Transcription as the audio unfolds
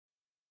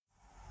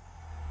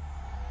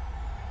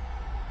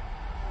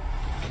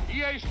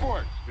EA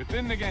Sports, it's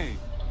in the game.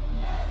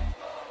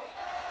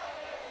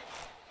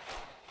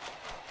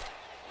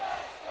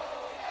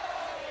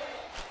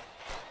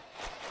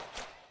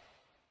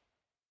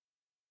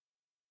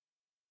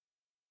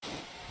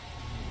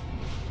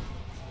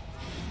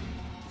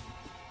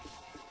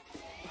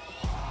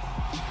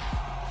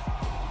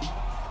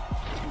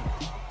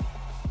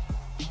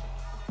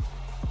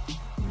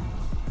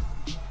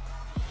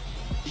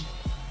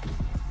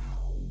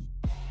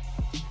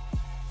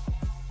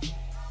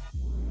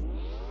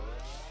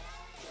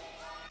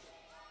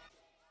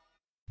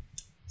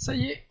 Ça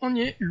y est, on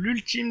y est,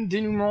 l'ultime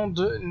dénouement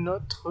de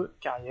notre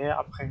carrière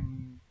après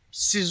une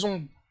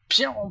saison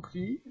bien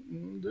remplie,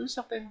 de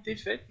certaines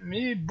défaites,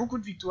 mais beaucoup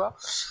de victoires.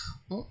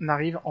 On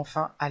arrive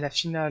enfin à la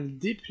finale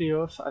des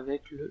playoffs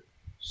avec le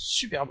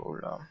Super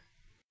Bowl.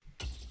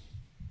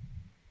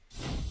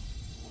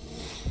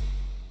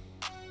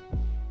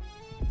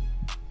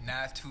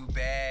 Not too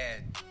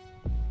bad.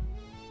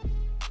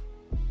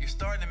 You're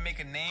starting to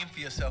make a name for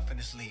yourself in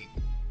this league.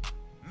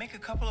 Make a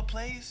couple of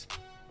plays,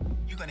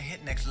 you're gonna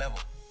hit next level.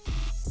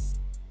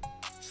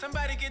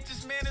 Somebody get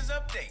this man his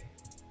update.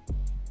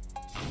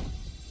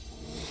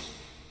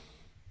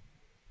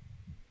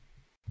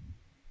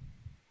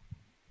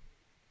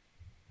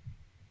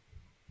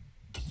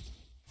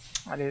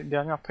 Allez,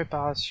 dernière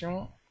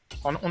préparation.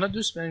 On a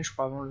 2 semaines, je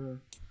crois, avant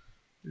le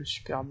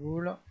Super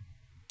Bowl.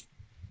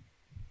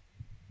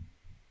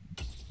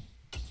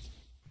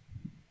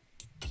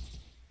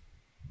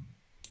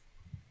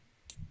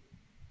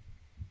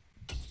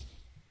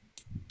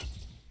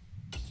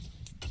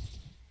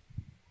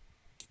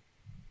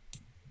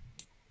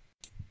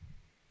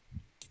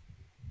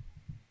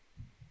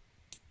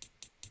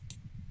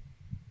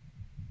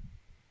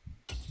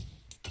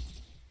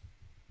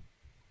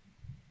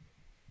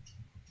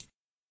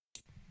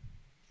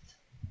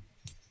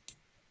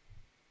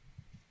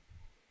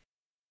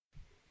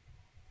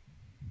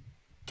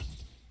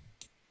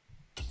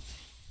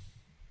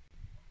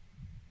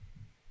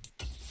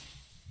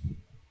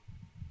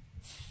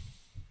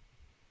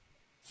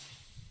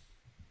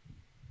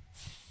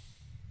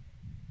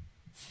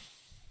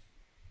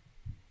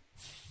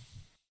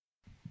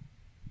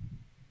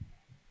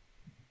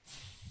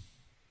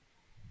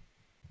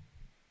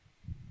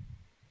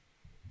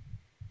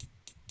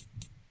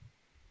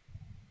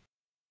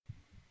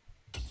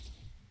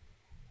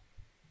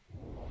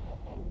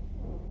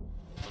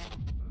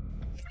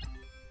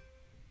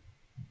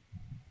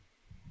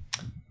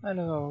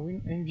 Alors,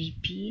 win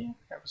MVP. J'ai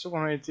l'impression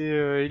qu'on a été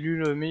élu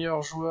le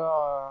meilleur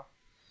joueur.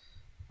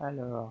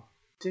 Alors,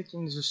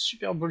 taking the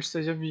Super Bowl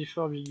Stadium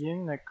before big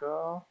game,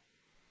 d'accord.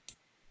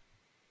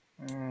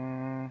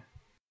 Ouais,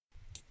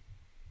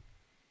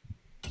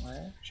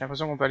 j'ai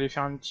l'impression qu'on peut aller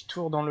faire un petit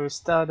tour dans le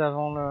stade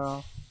avant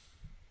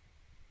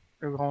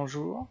le grand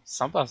jour.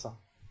 Sympa ça.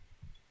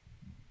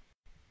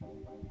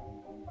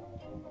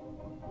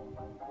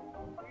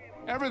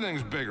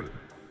 Everything's bigger.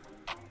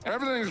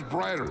 Everything's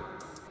brighter.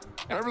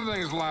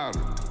 Everything's louder.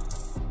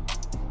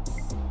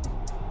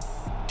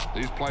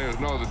 These players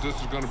know that this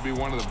is going to be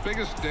one of the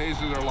biggest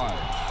days of their lives.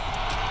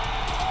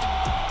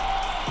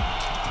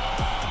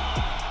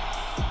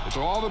 It's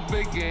all the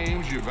big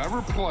games you've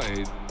ever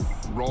played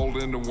rolled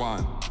into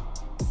one.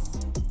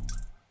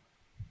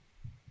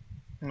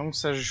 Donc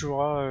ça se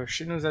jouera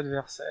chez nos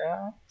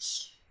adversaires.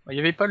 Il n'y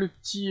avait pas le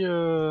petit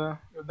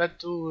le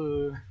bateau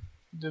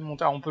de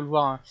montage, on peut le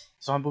voir, hein.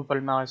 Ils ont un beau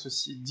palmarès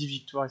aussi, 10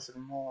 victoires et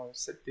seulement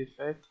 7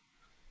 défaites.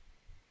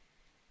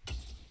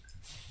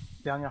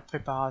 Dernière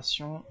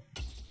préparation.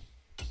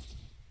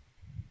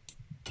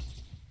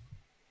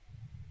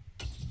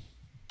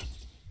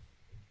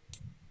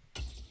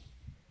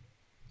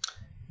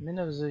 Men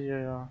of the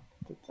Year.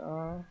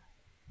 Putain.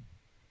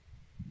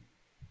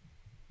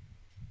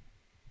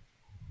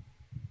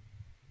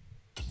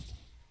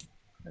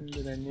 Man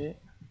de l'année.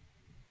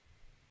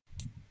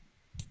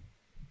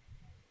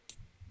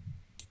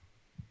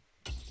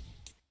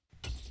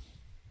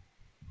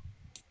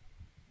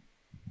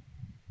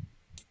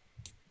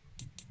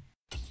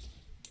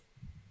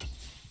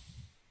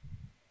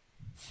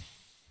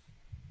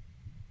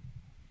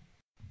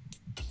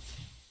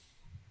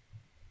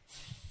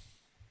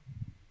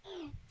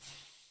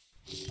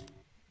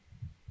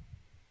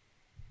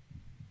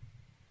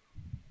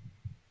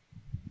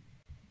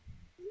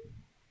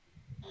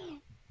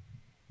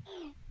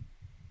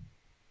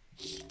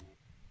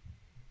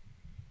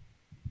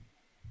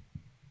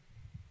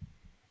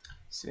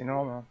 C'est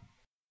énorme, hein,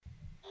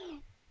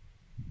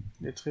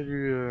 d'être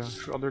élu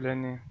joueur de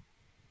l'année.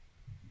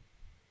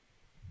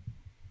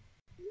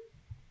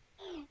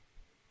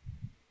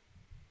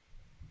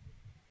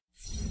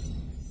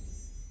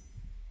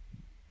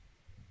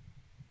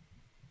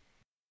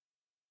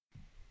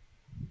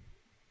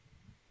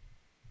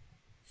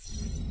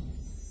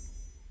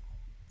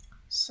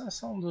 «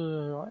 500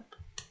 de rep,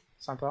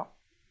 sympa. »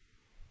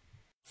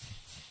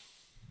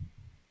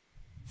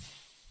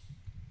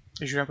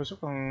 Et j'ai l'impression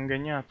qu'on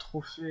gagnait un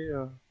trophée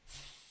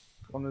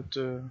pour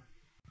notre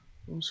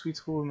Home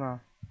Sweet Home.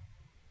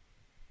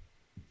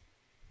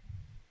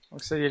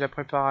 Donc ça y est, la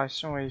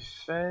préparation est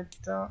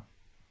faite.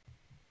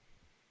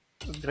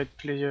 Upgrade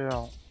player.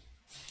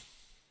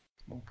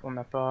 Donc on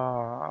n'a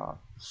pas...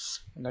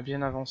 On a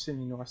bien avancé,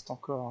 mais il nous reste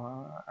encore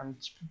un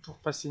petit peu pour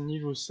passer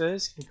niveau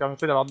 16, ce qui nous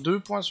permettrait d'avoir 2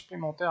 points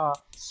supplémentaires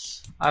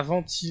à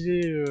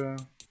ventiler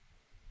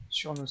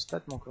sur nos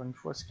stats. Mais encore une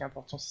fois, ce qui est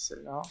important, c'est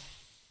celle-là.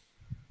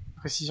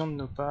 Précision de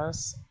nos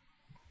passes.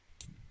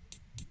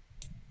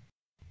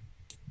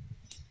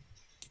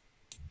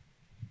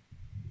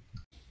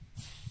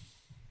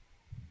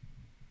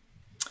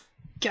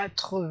 «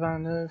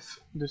 89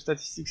 de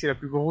statistiques, c'est la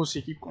plus grosse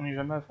équipe qu'on ait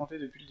jamais affrontée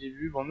depuis le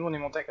début. Bon, nous on est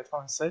monté à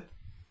 87,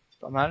 c'est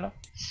pas mal.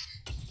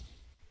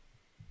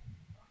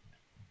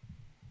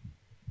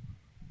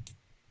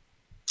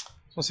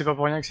 Bon, c'est pas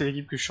pour rien que c'est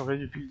l'équipe que je surveille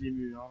depuis le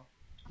début. Hein.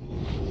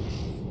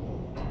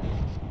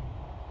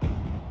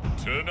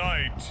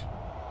 Tonight,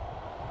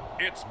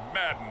 it's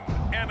Madden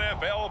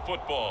NFL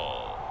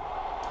football.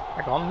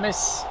 La grande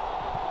messe.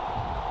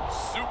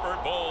 Super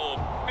Bowl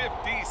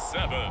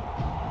 57.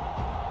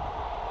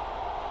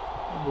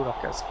 Beau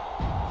leur casque.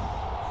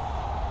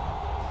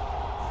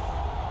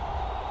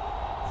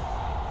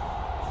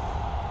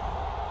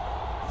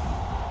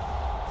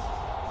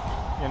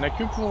 Il y en a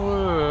que pour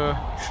eux,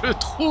 je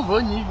trouve,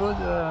 au niveau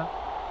de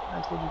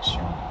l'introduction.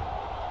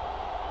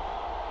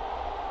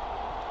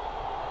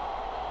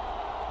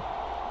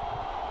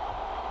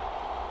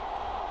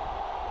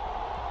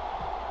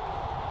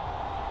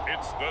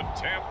 It's the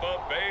Tampa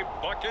Bay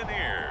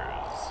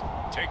Buccaneers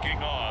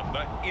taking on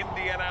the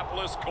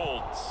Indianapolis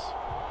Colts.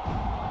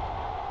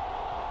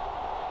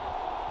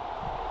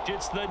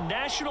 It's the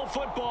National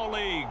Football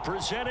League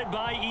presented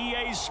by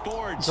EA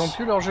Sports. Ils ont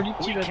plus leur joli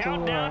petit We bateau.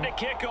 count down to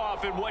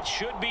kickoff in what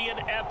should be an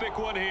epic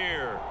one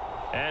here,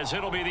 as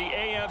it'll be the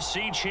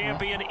AFC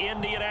champion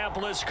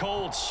Indianapolis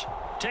Colts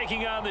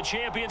taking on the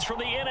champions from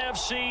the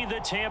NFC, the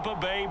Tampa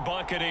Bay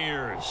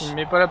Buccaneers. Il me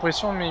met pas la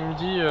pression, mais il me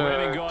dit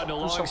Brandon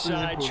Gaudin tout sur ses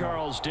alongside épaules.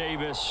 Charles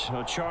Davis.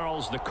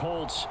 Charles, the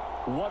Colts,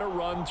 what a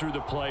run through the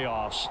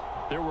playoffs.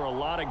 There were a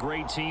lot of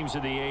great teams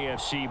in the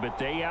AFC, but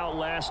they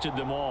outlasted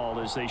them all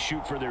as they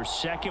shoot for their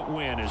second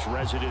win as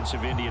residents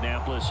of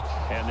Indianapolis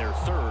and their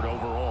third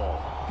overall.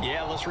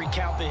 Yeah, let's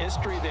recount the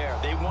history there.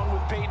 They won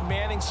with Peyton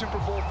Manning Super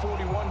Bowl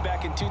 41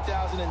 back in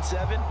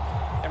 2007.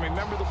 And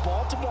remember, the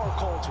Baltimore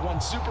Colts won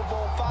Super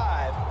Bowl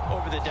 5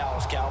 over the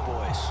Dallas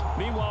Cowboys.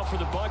 Meanwhile, for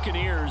the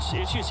Buccaneers,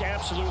 it's just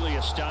absolutely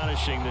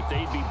astonishing that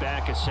they'd be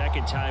back a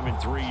second time in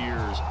 3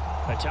 years.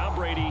 Tom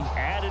Brady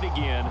at it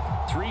again,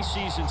 3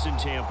 seasons in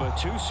Tampa,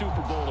 2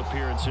 Super Bowl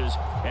appearances,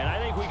 and I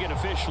think we can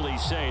officially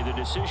say the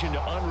decision to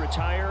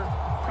unretire,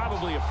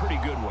 probably a pretty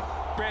good one.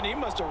 Brandon, he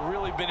must have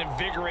really been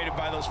invigorated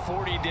by those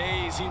 40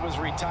 days he was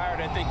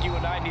retired. I think you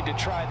and I need to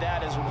try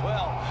that as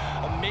well.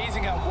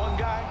 Amazing how one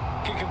guy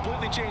can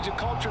completely change the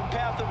culture and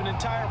path of an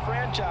entire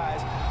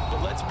franchise.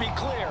 But let's be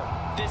clear,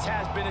 this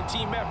has been a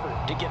team effort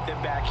to get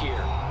them back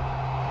here.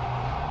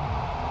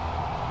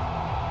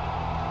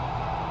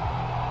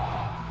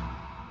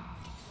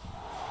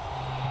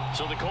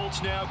 So the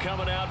Colts now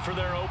coming out for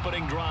their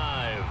opening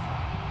drive.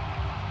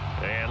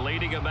 And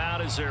leading them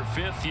out is their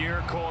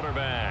 5th-year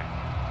quarterback.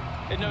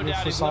 And no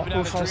doubt he's living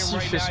out a dream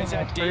right now.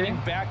 He's dating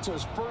back to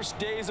his first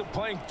days of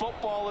playing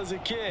football as a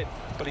kid.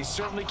 But he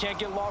certainly can't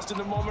get lost in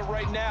the moment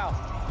right now.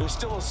 There's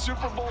still a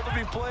Super Bowl to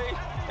be played,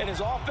 and his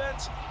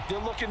offense, they're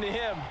looking to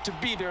him to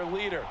be their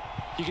leader.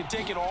 You can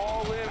take it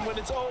all in when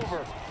it's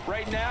over.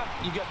 Right now,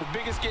 you got the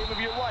biggest game of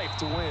your life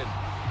to win.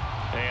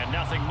 And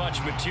nothing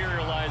much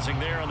materializing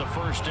there on the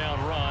first down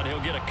run. He'll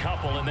get a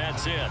couple, and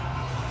that's it.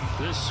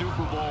 This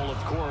Super Bowl,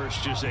 of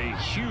course, just a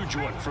huge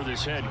one for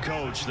this head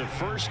coach. The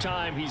first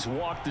time he's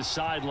walked the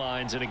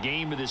sidelines in a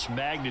game of this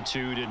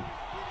magnitude. And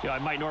you know, I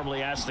might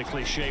normally ask the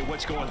cliche,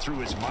 what's going through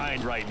his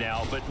mind right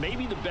now? But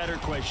maybe the better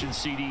question,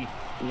 CD,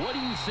 what do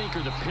you think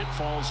are the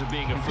pitfalls of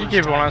being a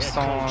first-time head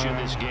coach in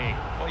this game?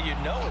 Well, you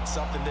know it's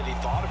something that he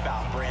thought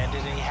about, Brandon,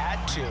 and he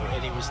had to.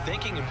 And he was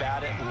thinking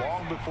about it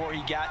long before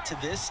he got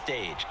to this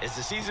stage. As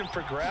the season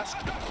progressed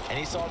and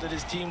he saw that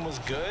his team was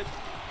good,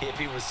 if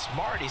he was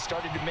smart, he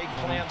started to make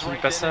plans right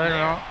then and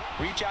there.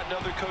 Reach out to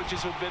other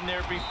coaches who've been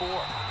there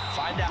before.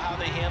 Find out how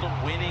they handled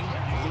winning,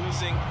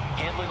 losing,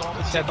 handling all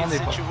the ticket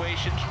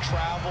situations,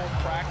 travel,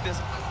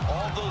 practice,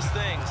 all those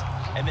things.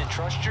 And then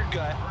trust your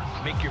gut,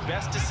 make your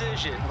best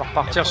decision, On va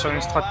repartir sur une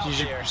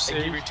stratégie poussée.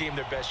 and give your team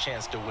their best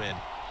chance to win.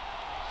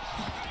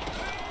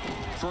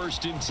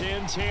 First and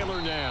 10,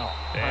 Taylor now.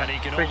 And he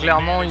can Très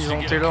clairement, ils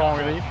ont Taylor en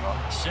grippe.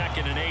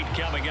 Second and 8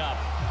 coming up.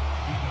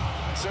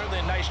 Certainly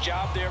a nice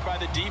job there by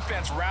the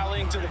defense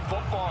rallying to the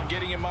football and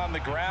getting him on the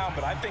ground,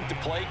 but I think the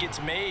play gets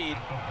made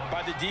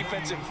by the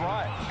defensive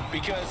front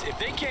because if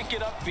they can't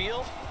get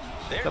upfield,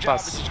 their job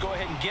is to go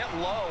ahead and get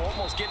low,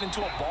 almost get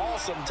into a ball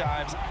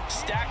sometimes,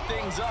 stack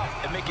things up,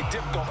 and make it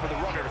difficult for the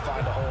runner to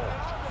find a hole.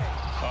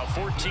 A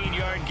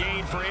 14-yard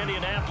gain for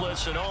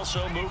Indianapolis and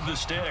also move the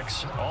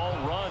sticks. All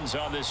runs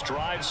on this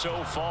drive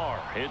so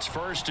far. It's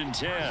first and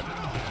 10.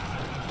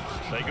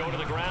 They go to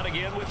the ground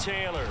again with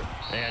Taylor.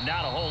 And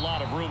not a whole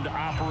lot of room to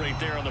operate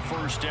there on the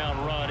first down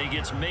run. He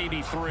gets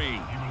maybe 3.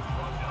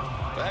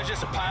 That's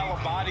just a pile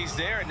of bodies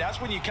there, and that's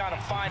when you kind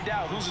of find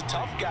out who's a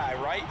tough guy,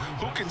 right?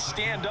 Who can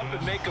stand up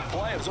and make a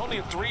play. It was only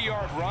a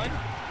 3-yard run,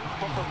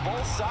 but for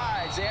both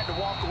sides, they had to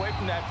walk away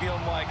from that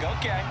feeling like,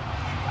 okay,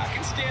 I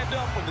can stand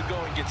up when the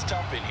going gets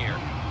tough in here.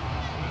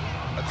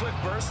 A quick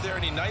burst there,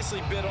 and he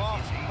nicely bit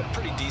off a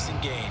pretty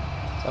decent gain.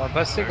 Ça va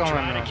passer quand même.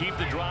 Trying to keep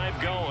the drive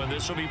going.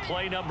 This will be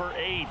play number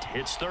 8.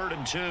 It's 3rd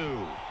and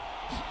 2.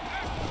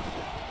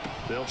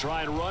 They'll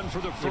try and run for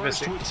the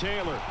first with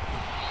Taylor.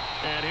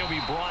 And he'll be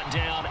brought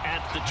down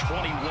at the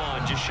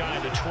 21, just shy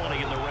of the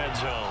 20 in the red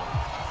zone.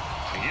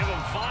 They give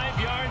him 5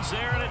 yards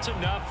there, and it's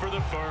enough for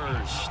the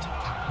first.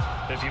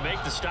 If you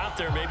make the stop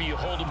there, maybe you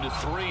hold him to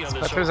 3 on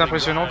this. Pas très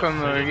impressionnant comme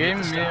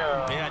game, mais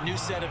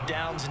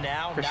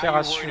préfère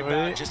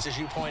assurer.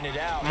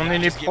 On est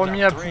les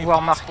premiers à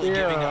pouvoir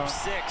marquer.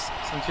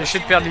 Ça me fait chier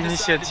de perdre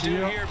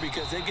l'initiative.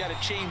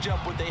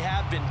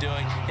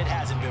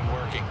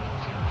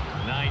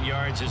 9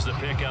 yards is the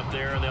pickup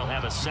there, and they'll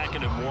have a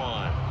 2nd and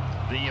 1.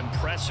 The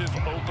impressive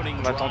opening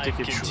drive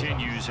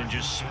continues, and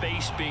just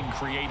space being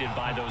created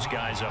by those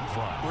guys up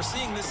front. We're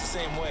seeing this the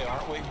same way,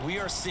 aren't we? We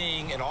are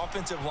seeing an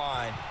offensive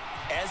line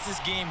as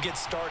this game gets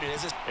started.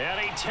 And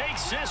he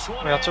takes this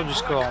one Ouverture du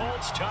score.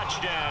 Colts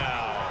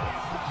touchdown.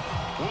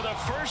 With a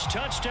first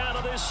touchdown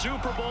of this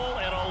Super Bowl,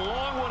 and a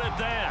long one at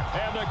that.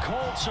 And the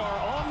Colts are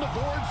on the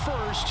board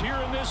first here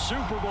in this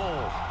Super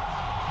Bowl.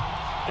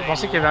 Je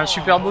pensais qu'il y avait un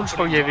Super Bowl, je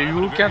crois qu'il n'y avait eu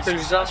aucun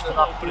touchdown de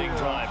marqué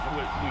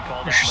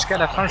jusqu'à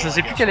la fin. Je ne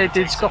sais plus quel a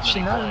été le score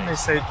final, mais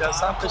ça a été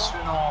assez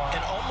impressionnant.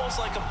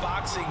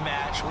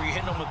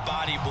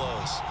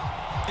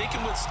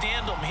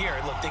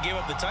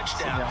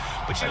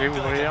 Allez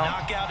ouvrir.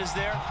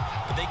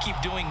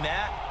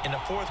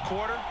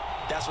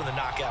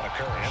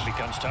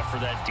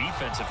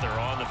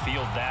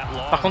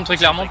 Par contre, très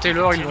clairement,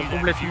 Taylor, ils l'ont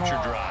complètement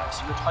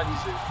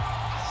neutralisé.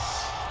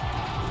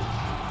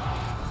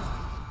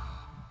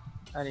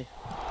 Allez.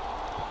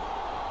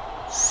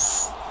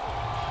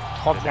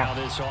 3 points.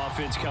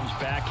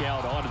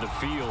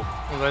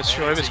 On va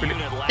assurer parce que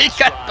les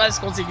 4 passes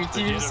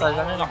consécutives, ça n'a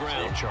jamais marché.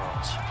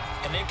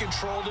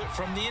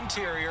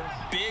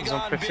 Ils ont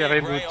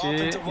préféré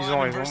voter, ils ont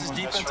raison.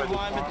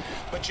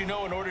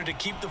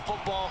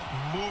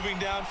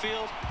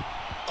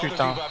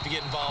 Putain.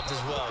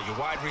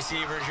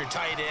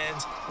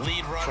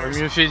 J'aurais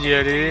mieux fait d'y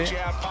aller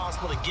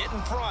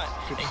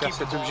que de faire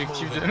cet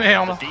objectif de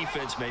merde.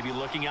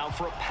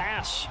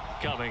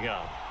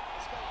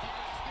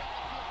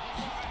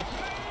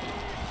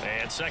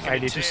 Ah,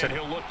 il est tout seul.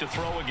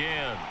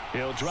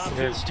 He'll drop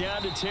this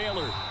down to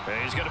Taylor.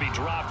 He's going to be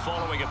dropped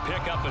following a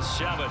pickup of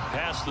 7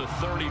 past the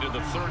 30 to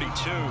the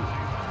 32.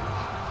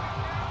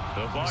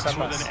 The Bucs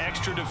with an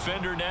extra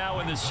defender now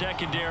in the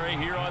secondary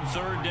here on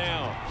 3rd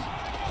down.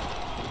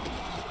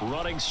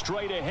 Running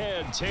straight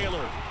ahead,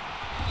 Taylor.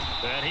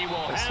 And he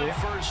will have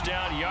first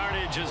down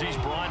yardage as he's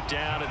brought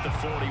down at the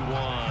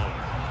 41.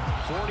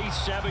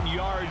 47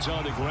 yards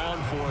on the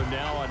ground for him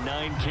now on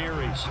 9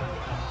 carries.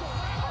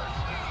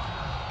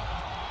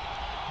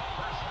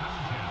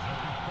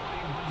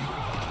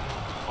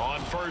 On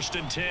 1st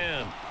and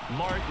 10,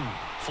 Martin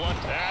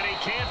flunked that. He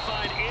can't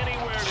find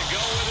anywhere to go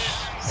with it.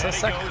 And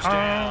he goes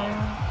down.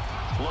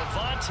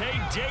 Lvii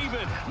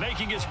David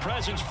making his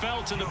presence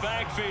felt in the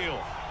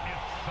backfield.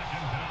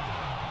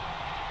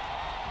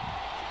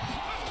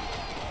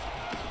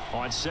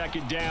 On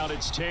 2nd down,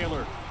 it's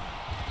Taylor.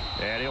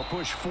 And he'll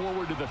push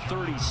forward to the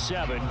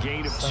 37,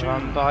 gain of 2. Ça va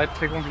me paraître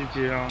très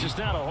compliqué. Just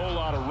not a whole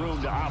lot of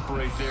room to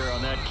operate there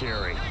on that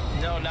carry.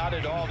 No, not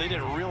at all. They did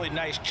a really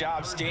nice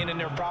job staying in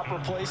their proper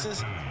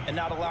places and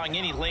not allowing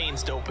any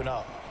lanes to open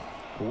up.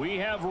 We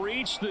have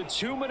reached the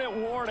 2-minute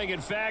warning.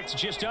 In fact,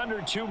 just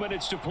under 2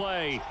 minutes to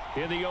play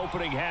in the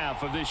opening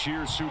half of this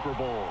year's Super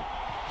Bowl.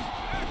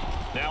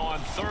 Now on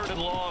 3rd and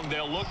long,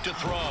 they'll look to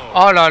throw.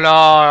 Oh là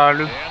là,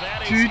 le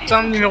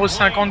putain de numéro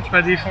 50 qui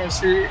m'a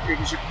défoncé et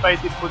que j'ai pas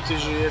été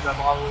protégé. Bah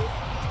bravo.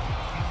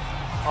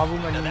 Bravo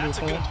Manu de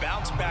compte.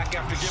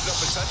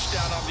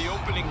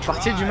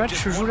 Partie du match,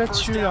 je joue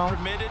là-dessus là.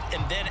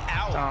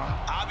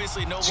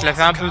 Je l'ai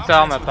fait un peu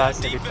tard ma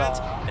passe, elle est pas.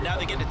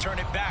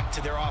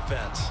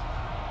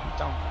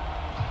 Putain.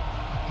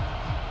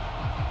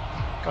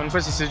 Encore une fois,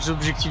 c'est ces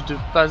objectifs de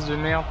passe de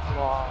merde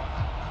pour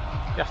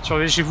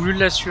perturber. J'ai voulu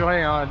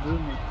l'assurer hein, à 2,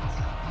 mais.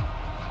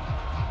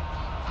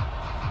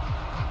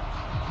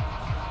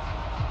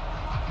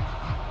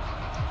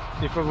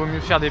 Des fois, il vaut mieux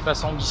faire des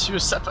passes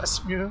ambitieuses, ça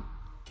passe mieux.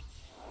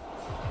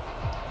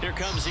 Là,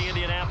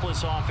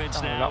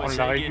 on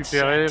l'a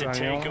récupéré, ça va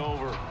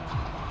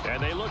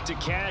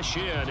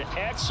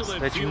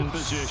être une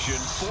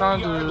fin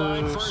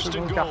de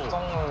second carton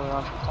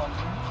un peu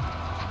tendu.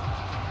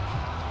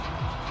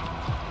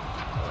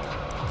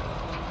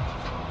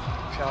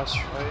 Faire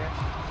assurer.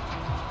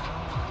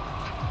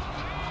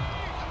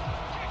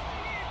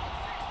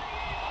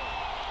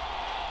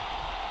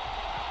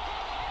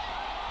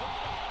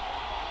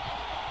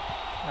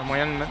 Il y a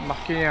moyen de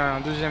marquer un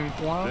 2e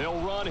point.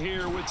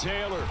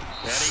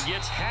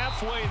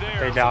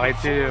 Il a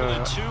arrêté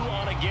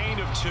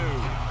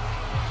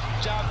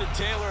Jonathan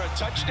Taylor, a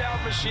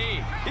touchdown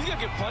machine. He's going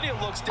to get plenty of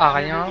looks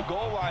down near the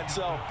goal line.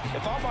 So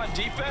if I'm on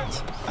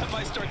defense, I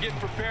might start getting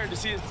prepared to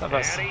see his... And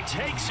he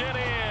takes it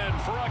in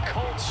for a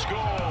Colts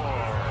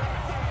score.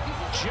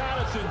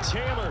 Jonathan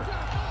Taylor.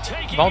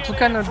 Bah, en tout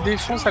cas, notre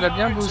défense, elle a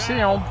bien bossé.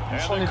 Et en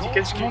plus, on était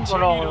quasiment dans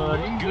leur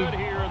ligne de...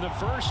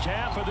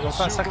 Ils ont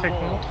fait un sacré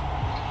contre.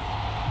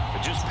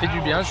 Ça fait du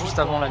bien juste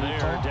avant la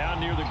mi-temps.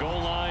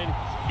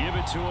 Give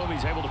it to him.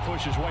 He's able to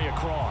push his way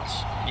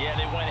across. Yeah,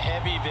 they went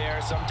heavy there.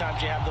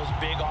 Sometimes you have those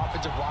big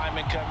offensive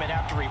linemen come and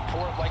have to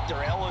report like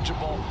they're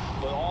eligible,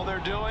 but all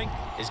they're doing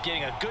is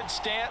getting a good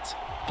stance,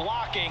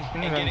 blocking,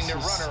 and getting their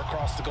runner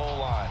across the goal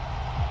line.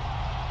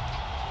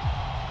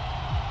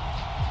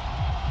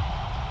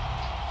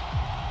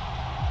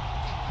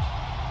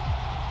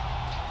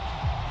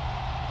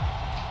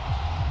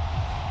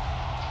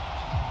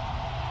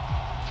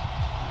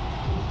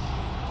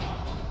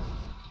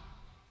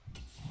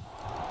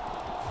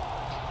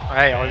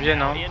 Ouais, ils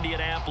reviennent, hein.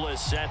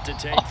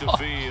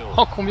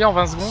 En combien? En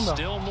 20 secondes?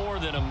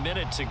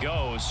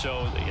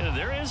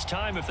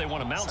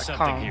 Ça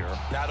craint, hein.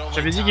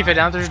 J'avais dit qu'il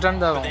fallait un touchdown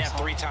d'avance. Ouais,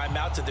 les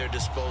timeouts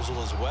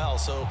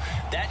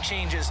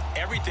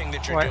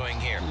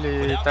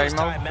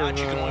peuvent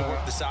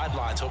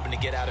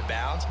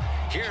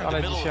faire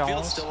la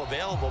différence.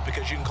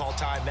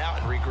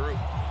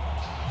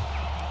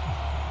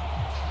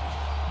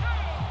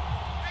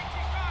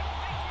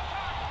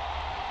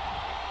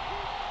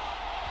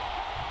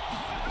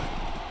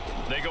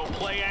 They go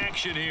play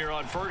action here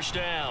on first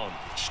down.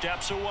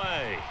 Steps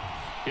away.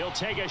 He'll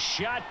take a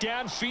shot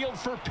downfield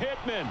for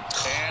Pittman.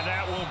 And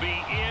that will be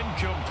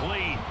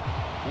incomplete.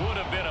 Would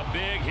have been a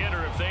big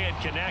hitter if they had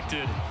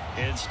connected.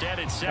 Instead,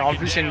 it's second down. En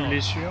plus, il y a une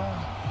blessure.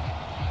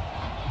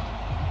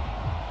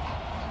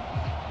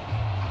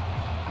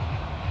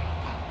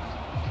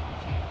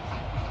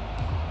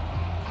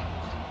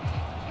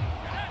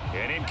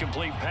 An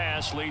incomplete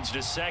pass leads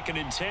to 2nd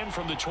and 10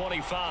 from the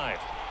 25.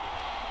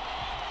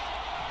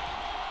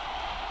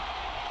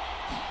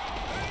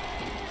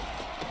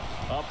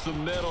 Up the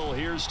middle,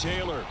 here's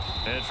Taylor.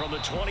 And from the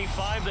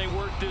 25, they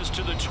work this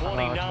to the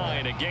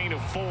 29, a gain of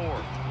 4.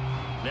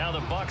 Now the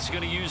Bucs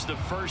going to use the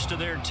first of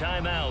their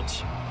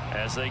timeouts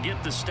as they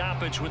get the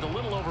stoppage with a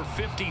little over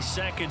 50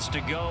 seconds to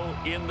go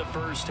in the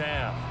first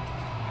half.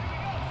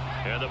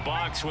 And the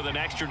Bucs with an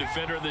extra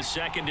defender in the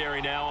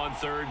secondary now on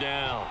 3rd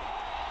down.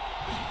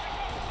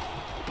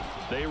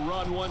 They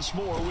run once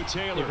more with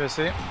Taylor.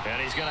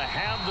 And he's going to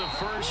have the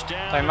first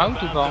down at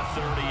about the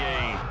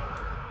 38.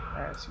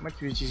 C'est moi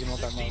qui vais utiliser mon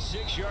timeout.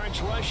 66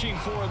 yards rushing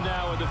for him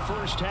now in the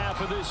first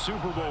half of this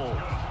Super Bowl.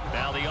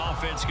 Now the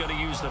offense going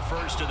to use the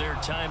first of their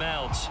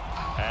timeouts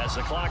as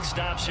the clock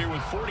stops here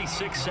with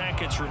 46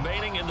 seconds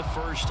remaining in the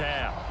first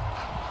half.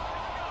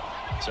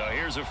 So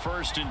here's a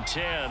 1st and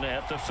 10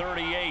 at the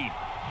 38.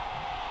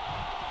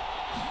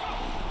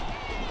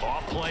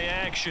 Off play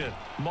action.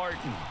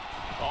 Martin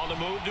on the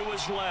move to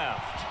his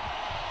left.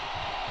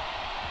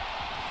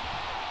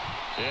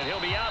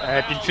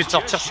 Et puis le fait de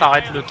sortir, ça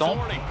arrête le temps.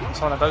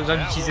 Ça, on n'a pas besoin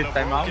d'utiliser de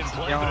timeout.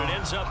 C'est bien.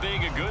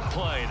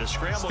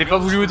 C'était pas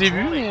voulu au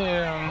début,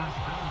 mais.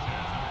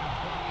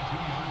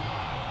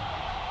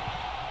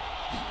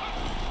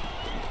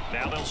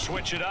 Now they'll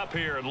switch it up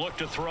here and look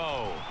to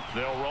throw.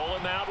 They'll roll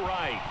him out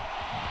right.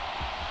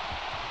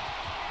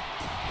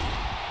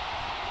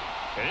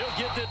 And he'll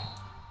get this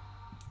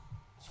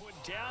one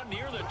down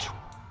near the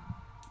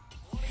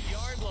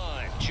 20-yard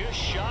line, just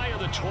shy of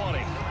the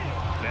 20.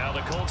 Now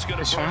the Colts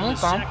going to burn the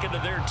second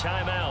of their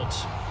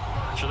timeouts.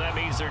 So that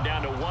means they're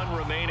down to 1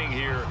 remaining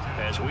here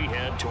as we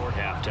head toward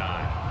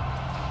halftime.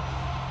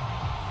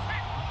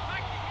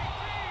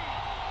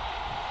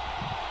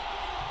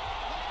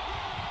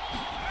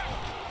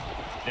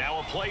 Now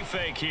a play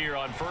fake here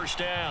on first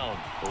down.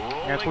 Il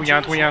y a un trou, il y a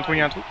un trou, il y a un trou, il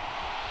y a un trou.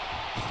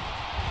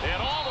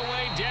 And all the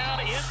way down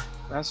in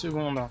 20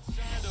 secondes.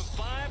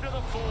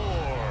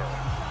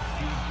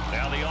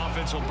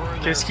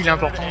 Qu'est-ce qu'il est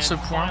important ce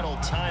point?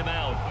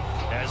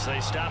 As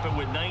they stop it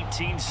with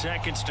 19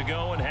 seconds to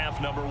go in half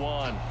number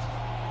 1.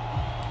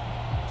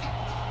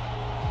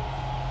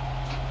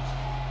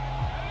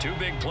 2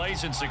 big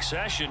plays in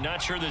succession.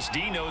 Not sure this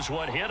D knows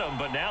what hit him,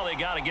 but now they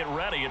got to get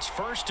ready. It's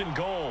 1st and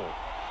goal.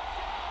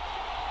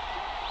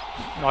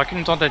 Il n'y aura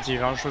qu'une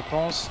tentative, hein, je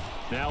pense.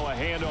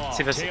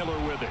 C'est facile.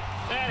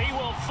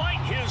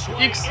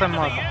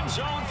 Extrêmement important.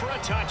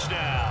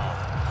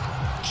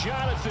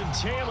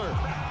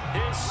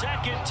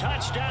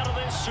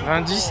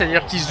 L'indice,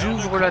 c'est-à-dire qu'ils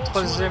ouvrent le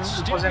troisième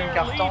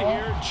quart-temps,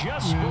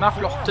 ils marquent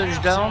leur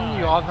touchdown,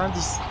 il y aura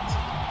 20-17.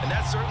 And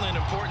that's certainly an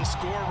important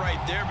score right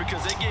there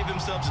because they gave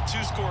themselves a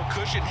 2-score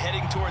cushion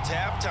heading towards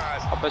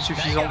halftime. Pas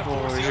suffisant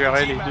pour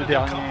gérer les 2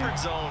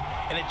 derniers.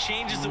 And it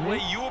changes the way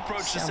you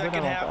approach the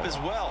second half as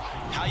well.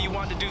 How you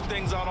want to do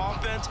things on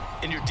offense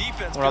and your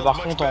defense feels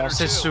much better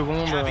too,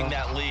 having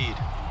that lead.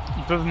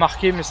 Ils peuvent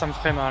marquer, mais ça me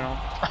ferait mal. Hein.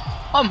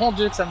 Oh mon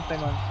Dieu, que ça me ferait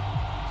mal.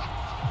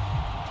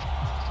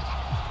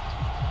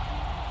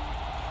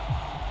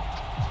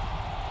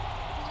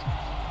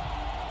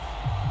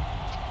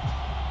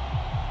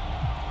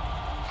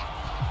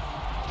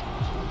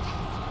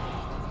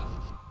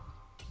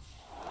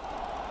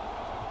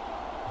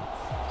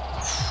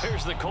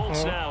 Here's the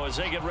Colts now as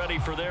they get ready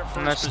for their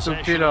first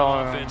possession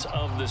of offense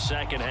of the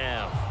second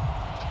half.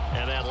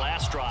 And that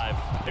last drive,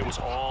 it was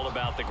all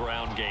about the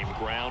ground game,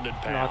 ground and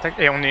pound.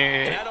 Et on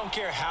est...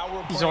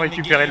 Ils ont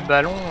récupéré le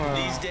ballon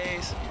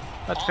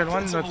pas très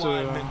loin de notre...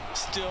 Oh,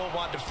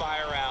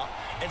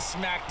 qu'est-ce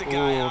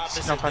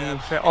qu'il est en train de nous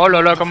faire? Oh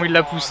là là, comment il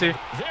l'a poussé.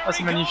 Ah,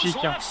 c'est magnifique.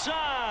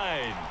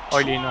 Oh,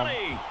 il est énorme.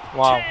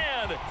 Waouh.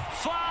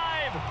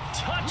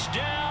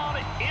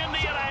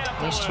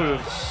 Monstrueux.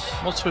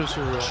 Monstrueux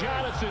ce joueur.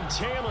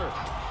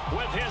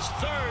 With his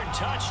third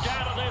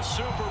touchdown of this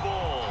Super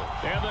Bowl.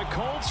 And the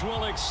Colts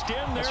will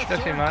extend their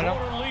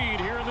third-quarter lead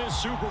here in this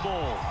Super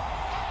Bowl.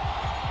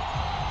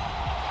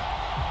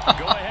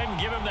 Go ahead and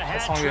give him the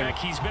hat trick.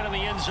 He's been in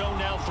the end zone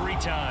now 3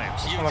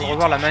 times. On va le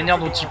revoir, la manière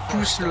dont il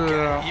pousse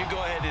le...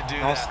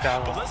 Non, c'était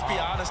avant.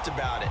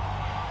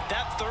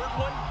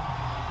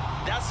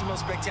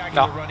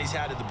 Là.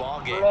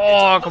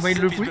 Oh, comment il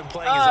le pousse.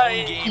 Ah,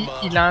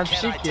 il a un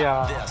pied qui est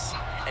à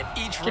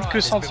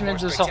quelques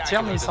centimètres de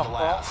sortir, mais il sort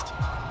pas.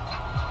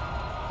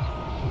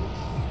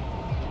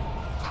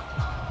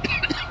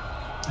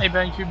 Eh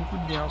ben, il fait beaucoup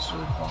de bien ce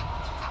point.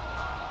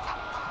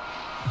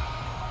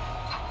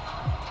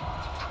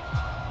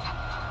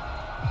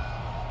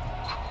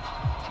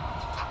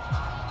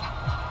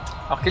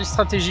 Alors, quelle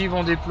stratégie ils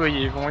vont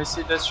déployer? Ils vont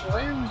essayer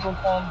d'assurer ou ils vont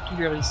prendre tous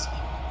les risques?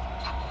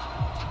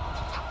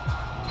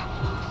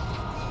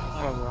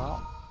 On va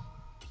voir.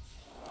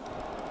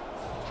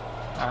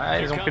 Ah,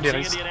 ils ont pris des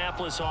risques.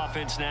 On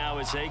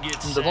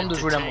me demande de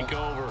jouer la montre.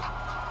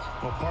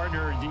 Well,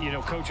 partner, you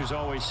know, coaches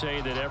always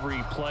say that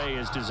every play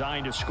is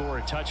designed to score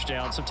a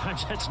touchdown.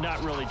 Sometimes that's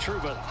not really true,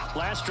 but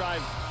last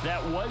drive,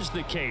 that was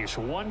the case.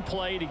 One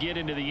play to get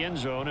into the end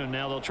zone, and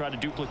now they'll try to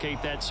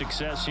duplicate that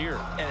success here.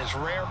 And it's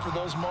rare for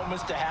those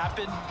moments to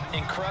happen.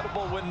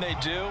 Incredible when they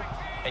do.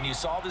 And you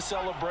saw the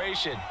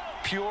celebration.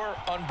 Pure,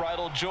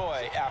 unbridled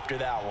joy after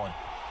that one.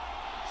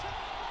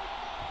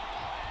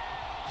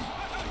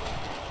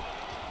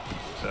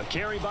 A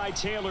carry by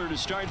Taylor to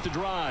start the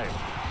drive.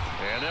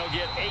 And they'll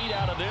get 8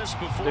 out of this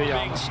before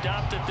being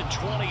stopped at the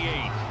 28.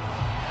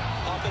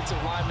 Offensive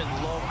linemen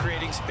love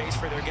creating space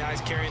for their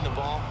guys carrying the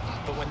ball,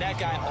 but when that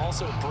guy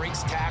also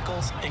breaks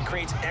tackles and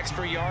creates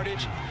extra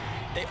yardage,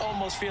 they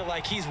almost feel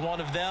like he's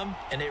one of them,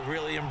 and they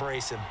really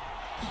embrace him.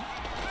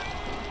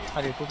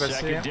 Allez, faut passer.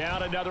 Second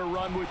down, another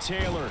run with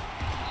Taylor.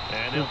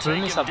 And they'll take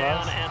him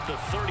down at the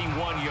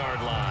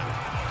 31-yard line.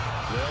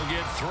 They'll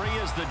get 3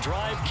 as the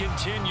drive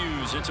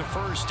continues. It's a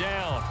first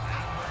down.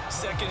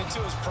 Second and 2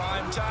 is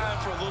prime time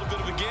for a little bit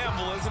of a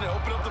gamble, isn't it?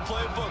 Open up the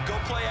playbook, go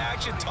play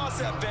action, toss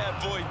that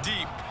bad boy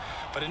deep.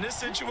 But in this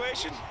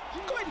situation,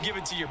 go ahead and give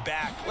it to your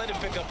back. Let him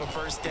pick up a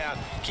first down.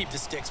 Keep the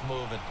sticks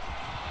moving.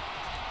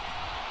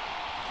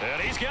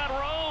 And he's got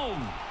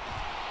room.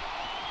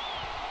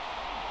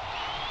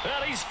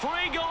 And he's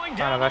free going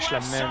down the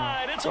left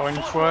side. It's a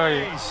foot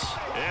race.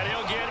 And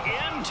he'll get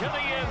into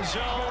the end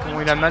zone. Bon,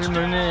 il a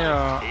malmené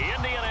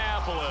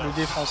le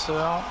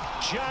défenseur.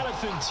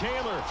 Jonathan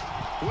Taylor.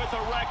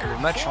 Le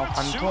match est en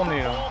train de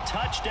tourner là.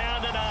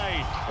 Touchdown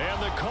tonight, and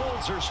the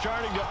Colts are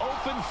starting to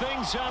open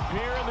things up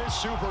here in this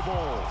Super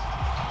Bowl.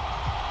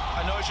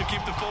 I know I should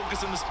keep the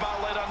focus and the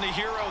spotlight on the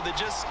hero that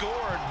just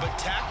scored, but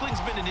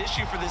tackling's been an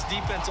issue for this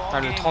defense all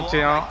game long.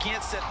 I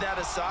can't set that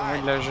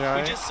aside.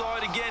 We just saw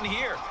it again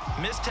here.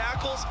 Missed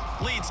tackles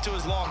leads to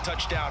his long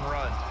touchdown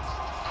run.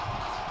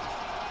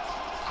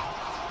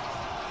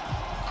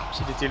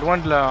 Il était loin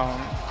de la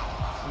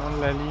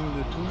ligne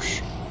de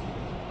touche.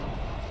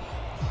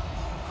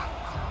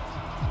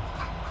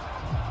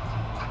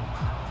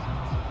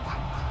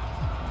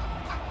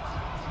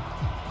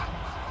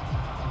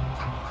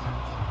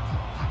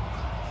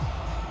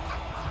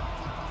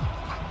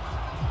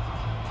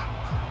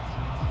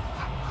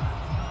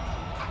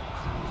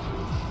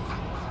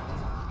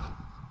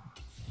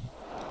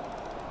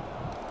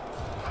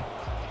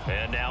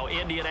 And now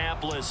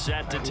Indianapolis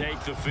set to take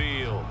the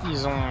field.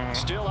 Ils ont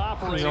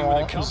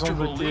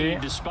voté.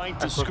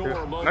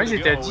 Non, ils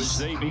étaient à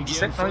 10.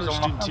 17, non, ils ont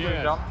marqué un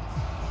peu là.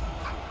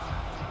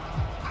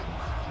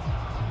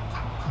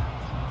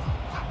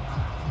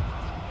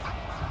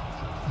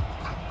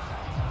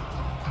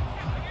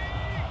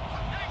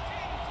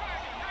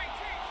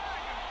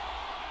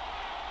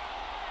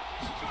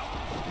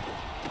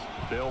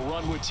 They'll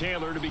run with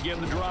Taylor to begin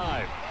the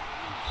drive.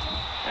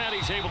 And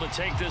he's able to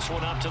take this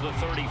one up to the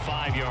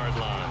 35-yard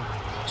line.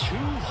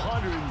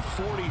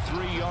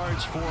 243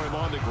 yards for him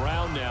on the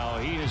ground now.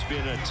 He has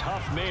been a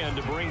tough man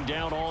to bring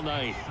down all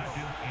night.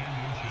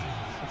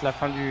 À la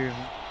fin du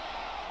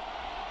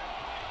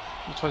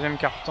troisième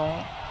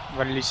quart-temps, on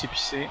va le laisser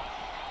pisser.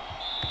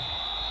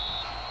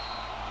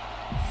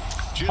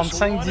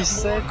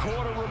 35-17.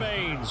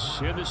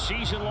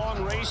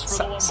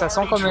 Ça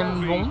sent quand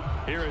même bon.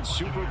 Mais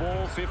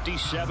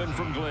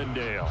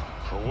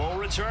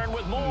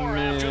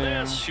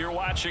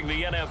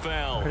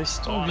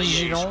restons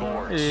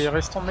vigilants et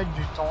restons mettre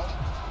du temps.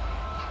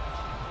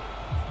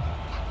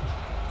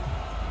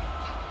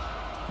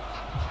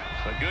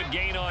 A good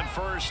gain on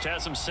first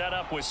has him set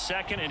up with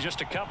second and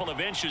just a couple of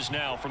inches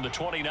now from the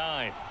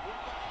 29.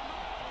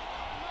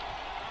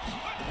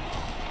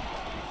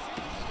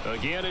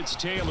 Again, it's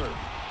Taylor.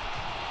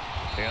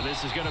 And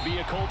this is going to be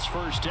a Colts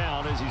first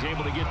down as he's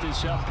able to get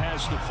this up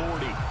past the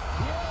 40.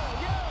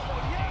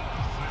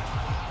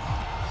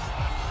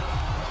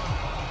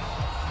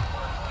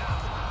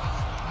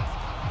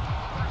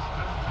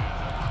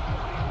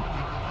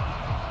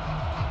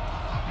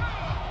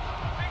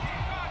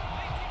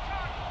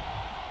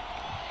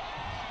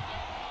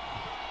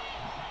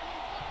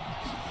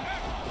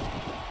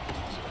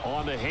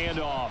 On the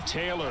handoff,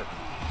 Taylor.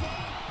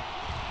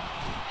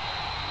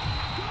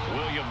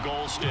 William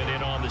Golston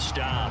in on the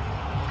stop.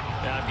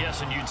 Now, I'm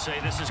guessing you'd say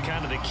this is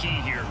kind of the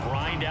key here.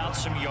 Grind out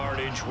some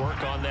yardage,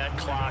 work on that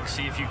clock,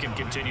 see if you can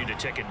continue to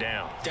tick it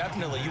down.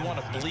 Definitely, you want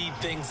to bleed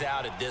things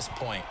out at this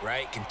point,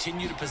 right?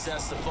 Continue to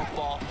possess the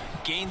football,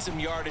 gain some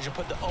yardage, and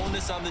put the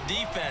onus on the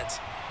defense.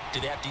 Do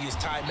they have to use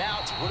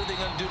timeouts? What are they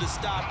going to do to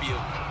stop you?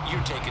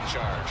 You're taking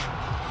charge.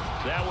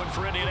 That one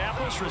for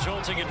Indianapolis,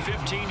 resulting in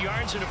 15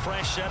 yards and a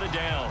fresh set of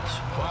downs.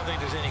 Well, I don't think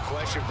there's any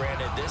question,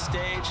 Brandon, at this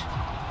stage.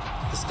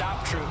 The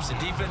stop troops, the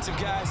defensive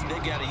guys, they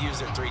got to use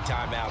their 3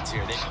 timeouts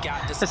here. They've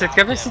got to stop cette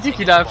capacité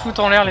qu'il a à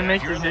foutre en l'air les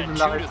mecs, ils essaient de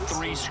l'arrêter.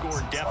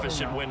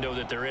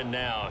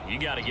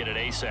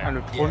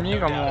 Le premier,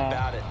 comment...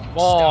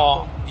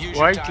 Oh,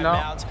 White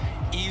là.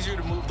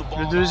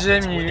 Le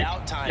deuxième, il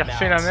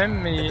refait la même,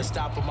 mais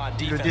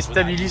il le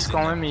déstabilise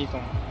quand même et il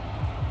tombe.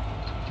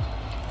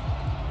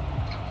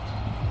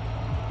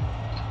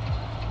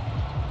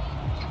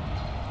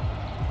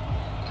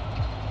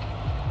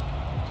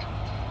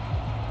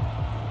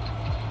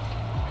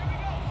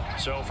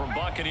 So from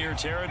Buccaneer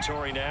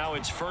territory now,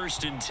 it's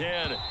 1st and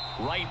 10,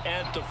 right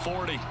at the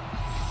 40.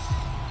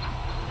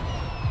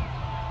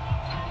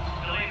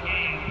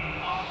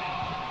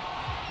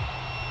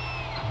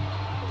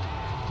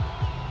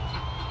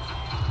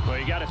 Well,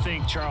 you got to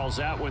think, Charles,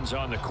 that one's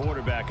on the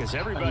quarterback because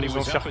everybody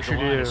was up at the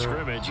line of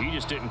scrimmage. He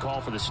just didn't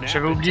call for the snap.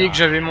 J'avais oublié que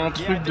j'avais mon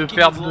truc de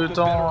perte de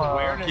temps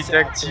qui était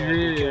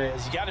activé.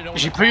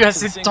 J'ai pas eu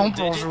assez de temps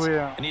pour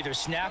jouer.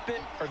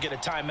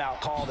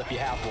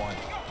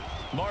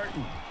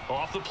 Martin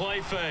off the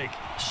play fake,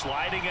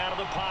 sliding out of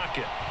the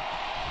pocket.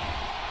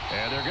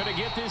 And they're going to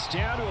get this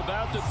down to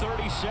about the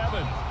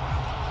 37.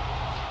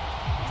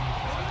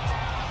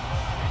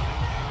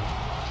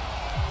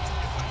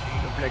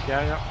 Le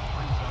placard.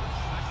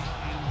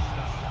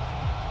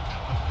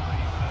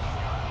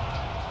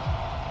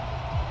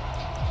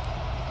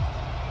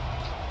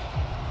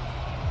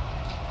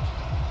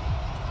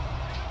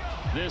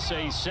 This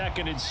a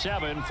 2nd and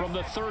 7 from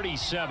the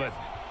 37.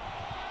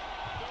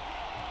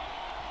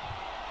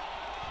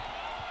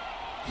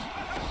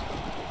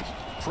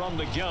 From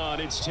the gun,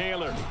 it's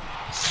Taylor.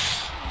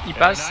 Il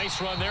passe.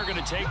 Nice run. They're going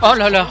to take oh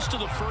là là. to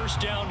the first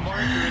down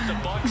marker at the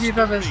Bucs. Il est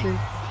pas passé.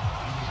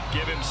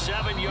 Give him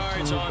 7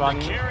 yards on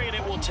the carry and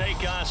it will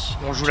take us.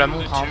 On joue la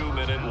montre, hein.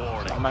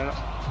 Normal.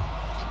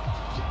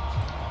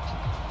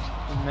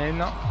 Mais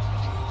non.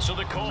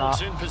 On n'a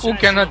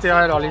aucun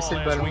intérêt à leur laisser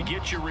le ballon.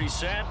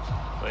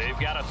 They've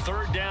got a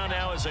 3rd down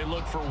now as they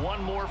look for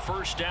one more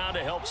first down to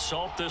help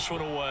salt this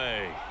one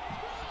away.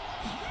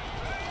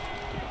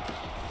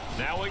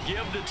 Now a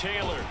give to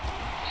Taylor.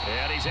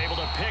 And he's able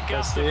to pick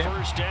up the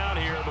first down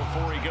here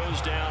before he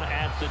goes down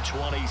at the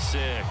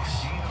 26.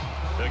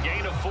 A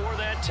gain of 4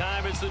 that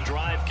time as the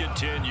drive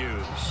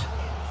continues.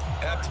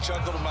 I have to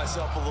chuckle to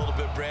myself a little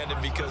bit, Brandon,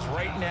 because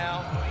right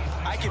now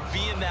I could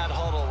be in that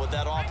huddle with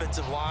that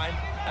offensive line.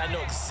 I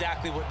know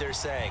exactly what they're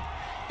saying.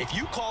 If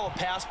you call a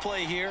pass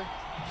play here,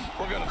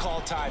 we're going to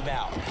call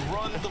timeout.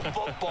 Run the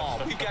football.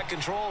 We've got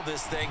control of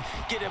this thing.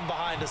 Get him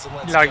behind us and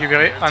let's go. Il a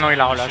récupéré. Ah non, il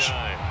la relâche.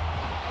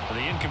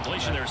 The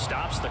incompletion there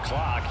stops the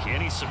clock.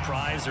 Any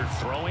surprise they're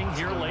throwing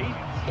here late?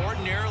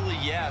 Ordinarily,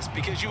 yes,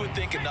 because you would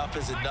think enough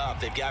is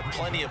enough. They've got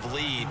plenty of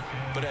lead,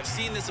 but I've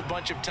seen this a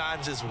bunch of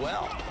times as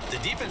well. The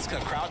defense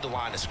can crowd the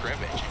line of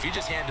scrimmage. If you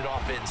just hand it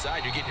off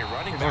inside, you're getting your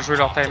running back. Ils vont jouer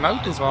leur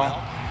timeout ou pas?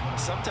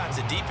 Sometimes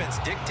the defense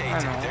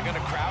dictates it. If they're going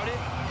to crowd it,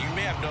 you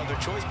may have no other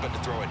choice but to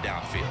throw it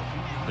downfield.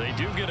 They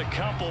do get a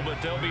couple, but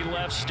they'll be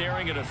left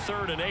staring at a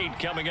 3rd and 8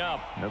 coming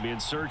up. They'll be in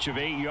search of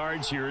 8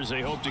 yards here as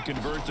they hope to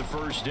convert the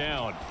first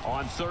down.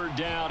 On 3rd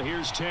down,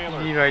 here's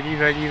Taylor. Il va. And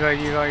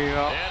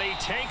he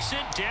takes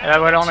it down. Et là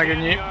voilà, on a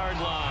gagné.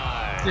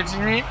 C'est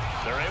fini.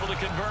 They're able to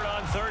convert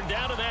on 3rd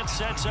down, and that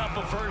sets up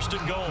a 1st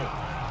and goal.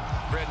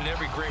 Brendan,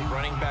 every great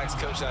running backs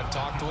coach that I've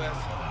talked with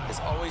has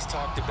always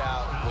talked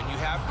about when you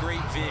have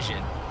great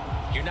vision,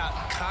 you're not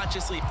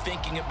consciously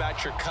thinking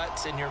about your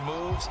cuts and your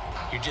moves.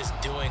 You're just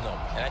doing them.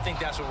 And I think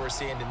that's what we're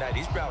seeing tonight.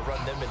 He's about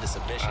run them into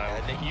submission,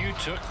 hasn't he? You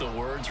took the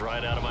words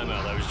right out of my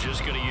mouth. I was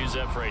just going to use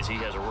that phrase. He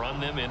has run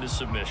them into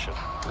submission.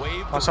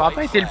 Bon, ça n'aura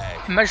pas été le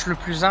match le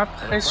plus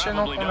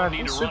impressionnant qu'on a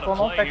vu.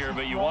 Cependant, tactiquement,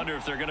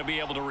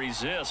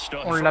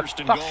 on l'a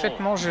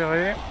parfaitement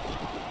géré.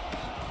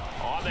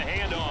 Ouais,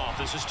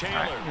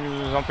 ils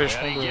nous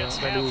empêcheront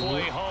d'aller au bout.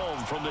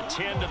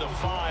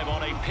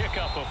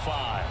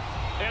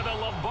 And the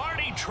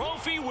Lombardi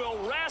Trophy will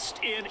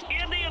rest in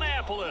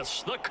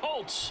Indianapolis. The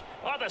Colts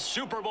are the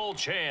Super Bowl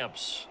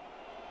champs.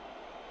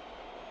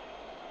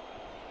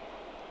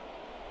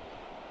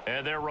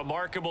 And their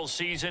remarkable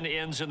season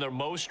ends in the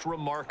most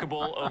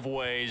remarkable of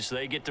ways.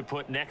 They get to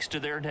put next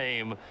to their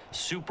name,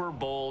 Super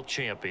Bowl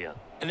champion.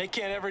 And they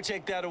can't ever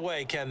take that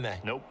away, can they?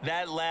 Nope.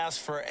 That lasts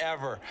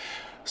forever.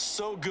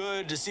 So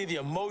good to see the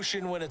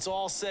emotion when it's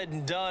all said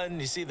and done.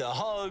 You see the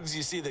hugs,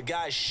 you see the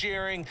guys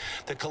sharing,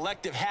 the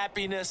collective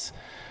happiness.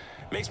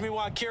 Makes me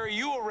want to carry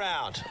you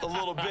around a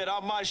little bit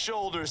on my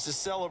shoulders to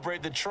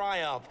celebrate the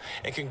triumph.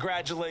 And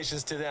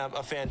congratulations to them,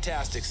 a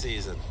fantastic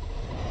season.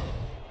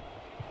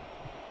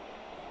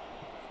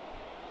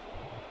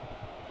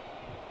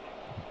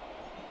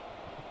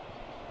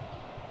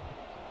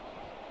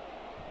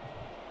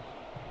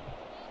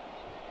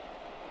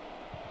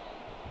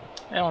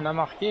 Et on a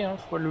marqué, hein,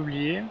 faut pas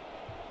l'oublier.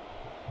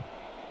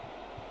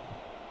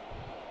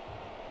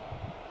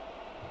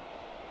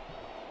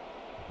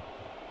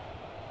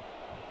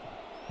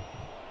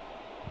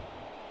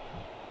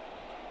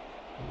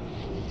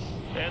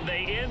 And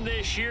they end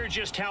this year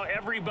just how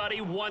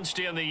everybody wants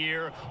to end the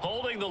year,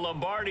 holding the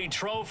Lombardi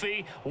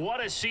Trophy. What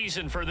a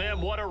season for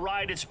them. What a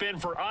ride it's been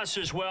for us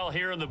as well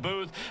here in the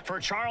booth. For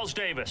Charles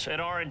Davis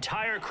and our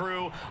entire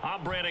crew,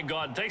 I'm Brandon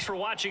Gunn. Thanks for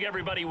watching,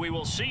 everybody. We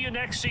will see you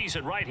next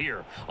season right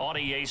here on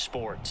EA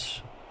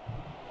Sports.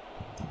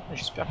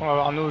 J'espère qu'on va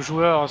voir nos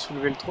joueurs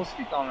soulever le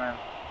trophée quand même.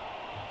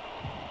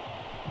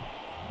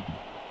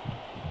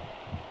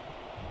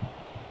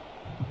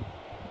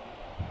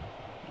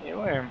 Et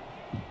ouais.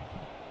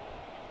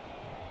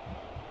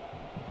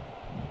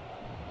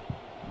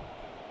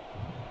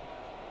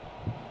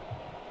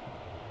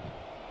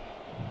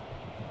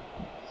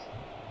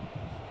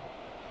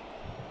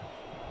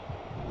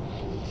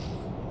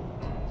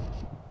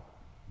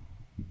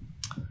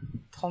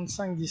 «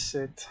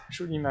 35-17 »,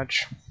 joli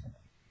match.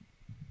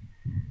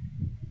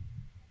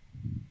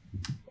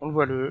 On le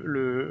voit,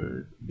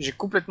 j'ai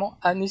complètement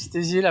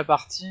anesthésié la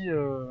partie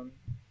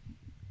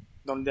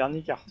dans le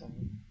dernier carton.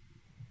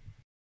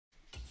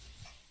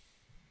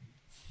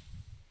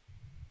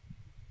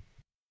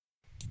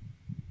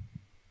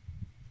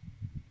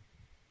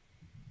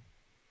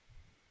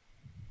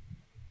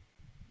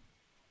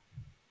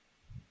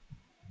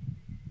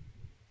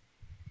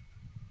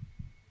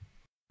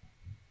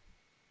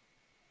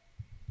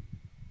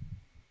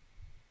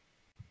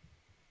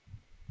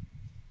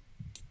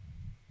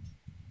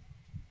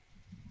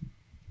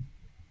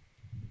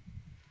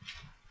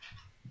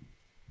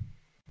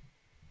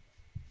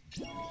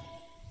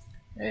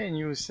 Et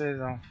niveau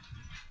 16.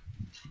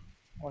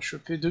 On va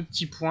choper 2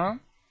 petits points.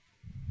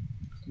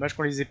 Dommage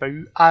qu'on les ait pas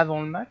eu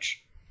avant le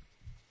match.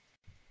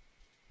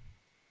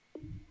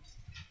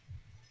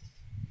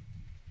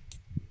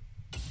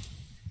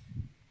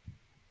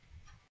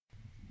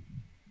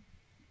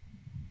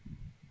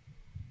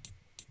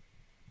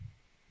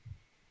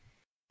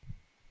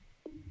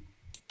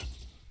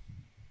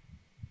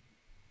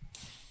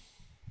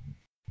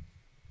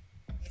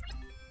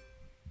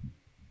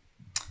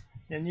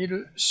 Gagner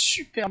le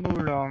Super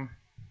Bowl.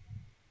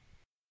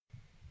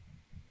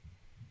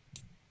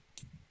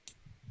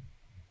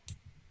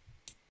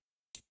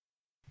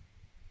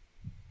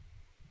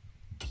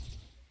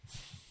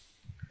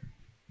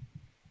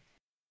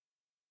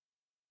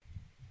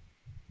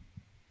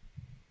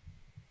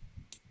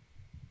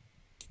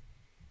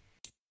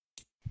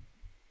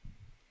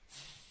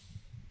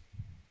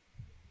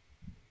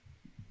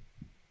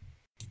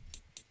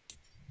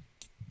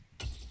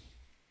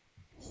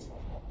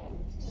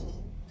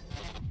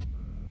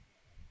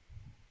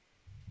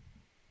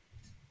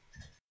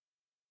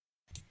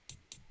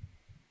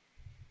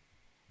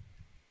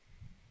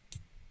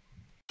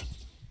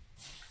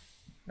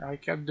 La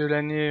récap de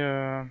l'année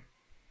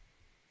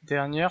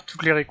dernière,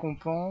 toutes les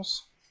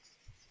récompenses.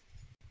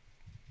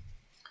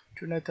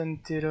 Jonathan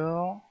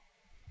Taylor,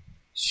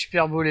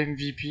 Super Bowl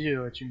MVP,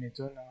 tu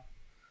m'étonnes.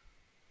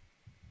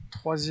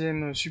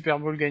 3e Super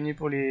Bowl gagné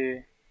pour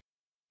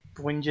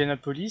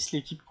Indianapolis,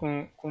 l'équipe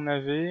qu'on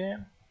avait.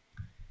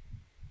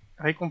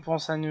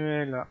 Récompense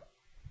annuelle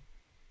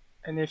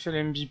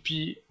NFL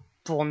MVP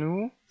pour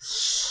nous.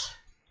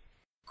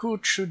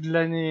 Coach de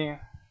l'année,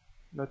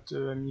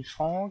 notre ami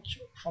Franck.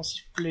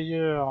 Offensive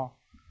player,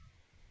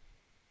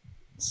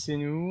 c'est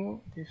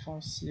nous.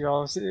 Défensif.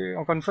 Alors,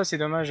 encore une fois, c'est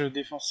dommage,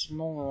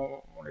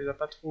 défensivement, on les a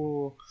pas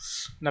trop.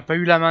 On n'a pas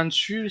eu la main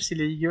dessus. C'est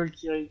les Eagles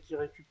qui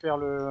récupèrent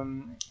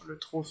le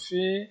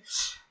trophée.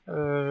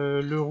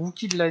 Le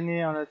rookie de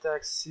l'année en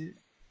attaque, c'est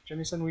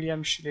Jameson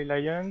Williams chez les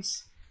Lions.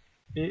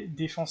 Et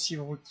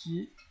defensive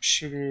rookie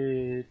chez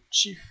les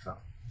Chiefs.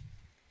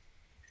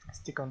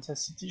 C'était Kansas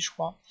City, je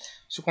crois.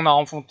 Ceux qu'on a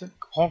rencontré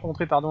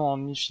en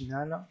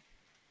demi-finale.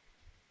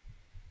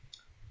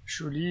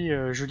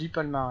 Joli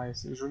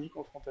palmarès, jolie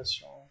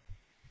confrontation.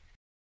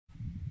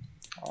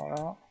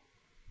 Voilà.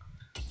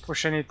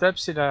 Prochaine étape,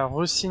 c'est la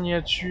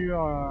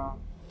resignature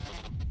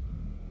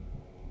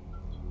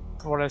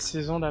pour la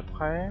saison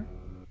d'après.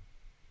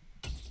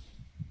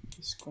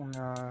 Qu'est-ce qu'on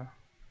a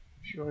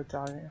pu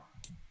retarder?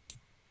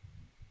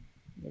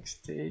 Next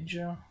stage.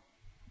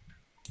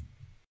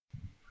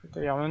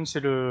 Retirement,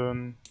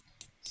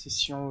 c'est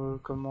si on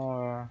veut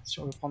si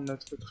on veut prendre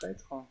notre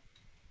retraite.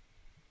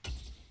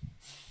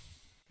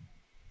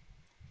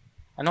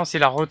 Ah non, c'est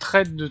la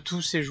retraite de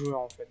tous ces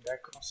joueurs en fait,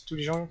 d'accord. C'est tous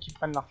les gens qui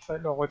prennent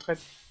leur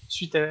retraite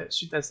suite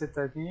à cette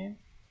année.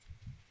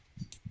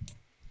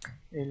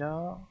 Et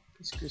là,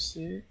 qu'est-ce que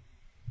c'est?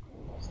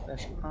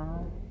 Stage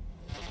 1.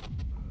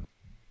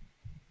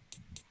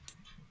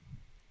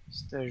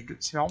 Stage 2.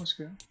 C'est marrant parce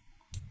que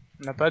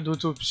on n'a pas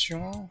d'autre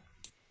option.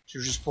 C'est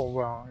juste pour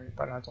voir, hein. J'ai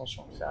pas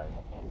l'intention de faire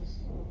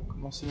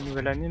commencer une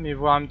nouvelle année, mais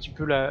voir un petit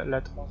peu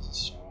la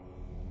transition.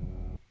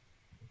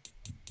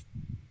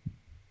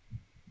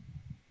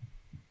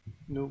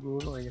 No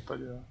goal, il n'y a pas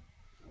de...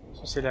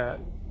 C'est la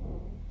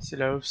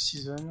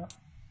off-season.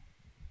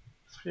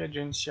 Free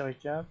agency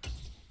recap.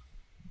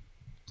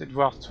 Peut-être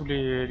voir tous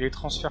les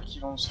transferts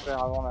qui vont se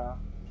faire avant la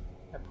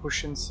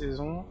prochaine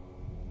saison.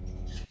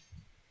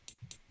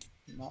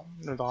 Non,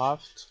 le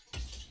draft.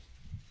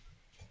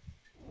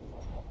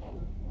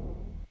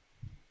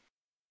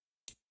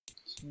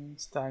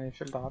 Star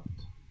NFL draft.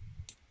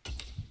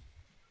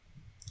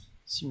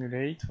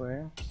 Simulate,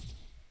 ouais.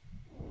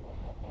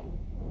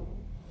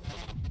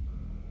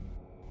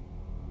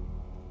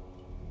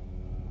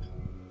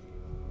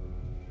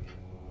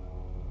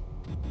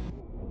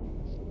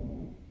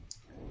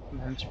 On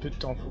a un petit peu de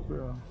temps, faut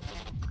que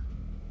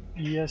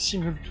l'IA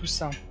simule tout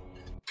ça.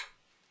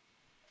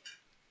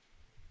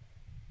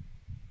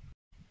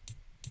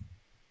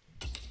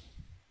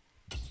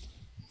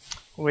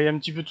 Vous voyez un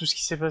petit peu tout ce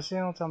qui s'est passé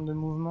en termes de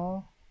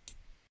mouvement.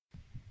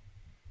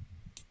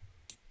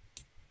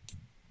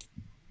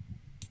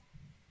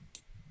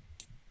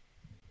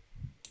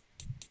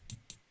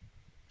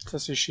 Ça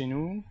c'est chez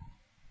nous.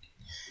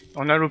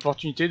 On a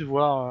l'opportunité de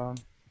voir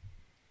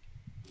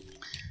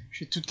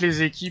chez toutes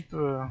les équipes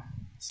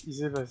ce qui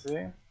s'est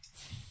passé.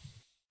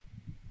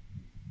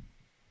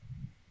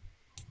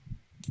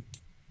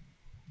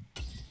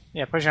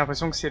 Et après j'ai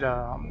l'impression que c'est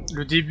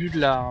le début de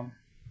la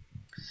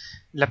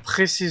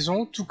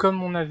pré-saison, tout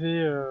comme on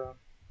avait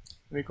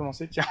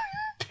commencé. Tiens,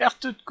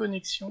 perte de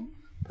connexion,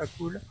 pas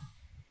cool.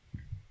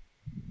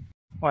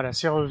 Voilà,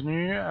 c'est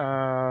revenu.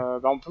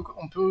 On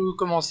peut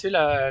commencer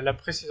la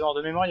pré-saison.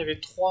 De mémoire, il y avait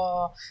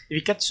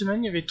 4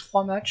 semaines, il y avait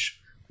 3 matchs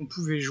qu'on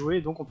pouvait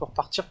jouer, donc on peut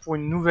repartir pour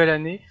une nouvelle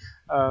année,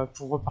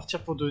 pour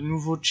repartir pour de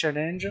nouveaux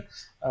challenges.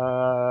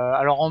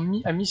 Alors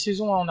à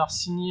mi-saison, on a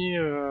re-signé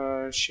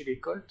chez les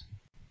Colts.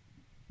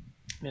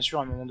 Bien sûr,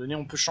 à un moment donné,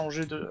 on peut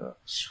changer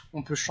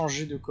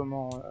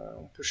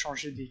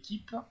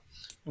d'équipe.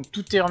 Donc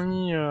tout est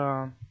remis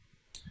à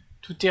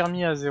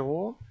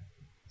zéro,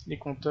 les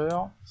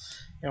compteurs.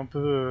 Et on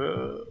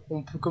peut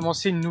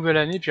commencer une nouvelle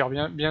année. Puis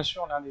alors bien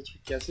sûr, l'un des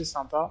trucs qui est assez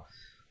sympa,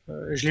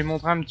 je l'ai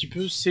montré un petit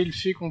peu, c'est le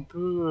fait qu'on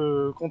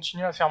peut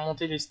continuer à faire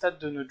monter les stats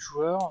de notre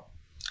joueur,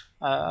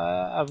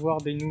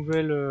 avoir des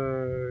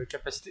nouvelles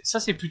capacités. Ça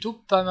c'est plutôt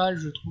pas mal,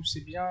 je trouve. C'est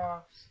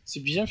bien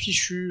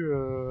fichu.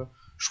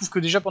 Je trouve que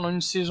déjà pendant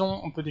une saison,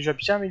 on peut déjà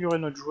bien améliorer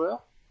notre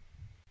joueur.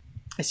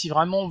 Et si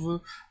vraiment on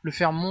veut le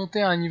faire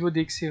monter à un niveau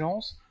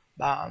d'excellence,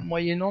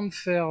 moyennant de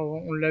faire,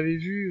 on l'avait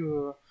vu,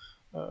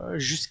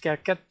 jusqu'à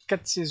 4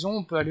 saisons,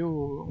 on peut aller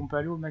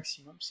au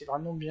maximum. C'est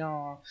vraiment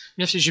bien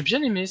fait. J'ai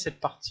bien aimé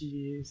cette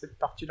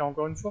partie-là,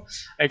 encore une fois,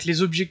 avec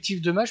les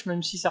objectifs de match,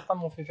 même si certains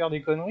m'ont fait faire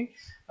des conneries.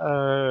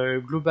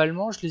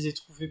 Globalement, je les ai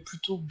trouvés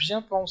plutôt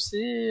bien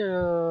pensés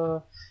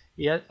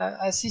et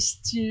assez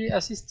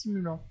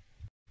stimulants.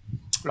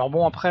 Alors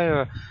bon,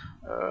 après,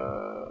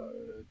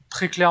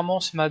 très clairement,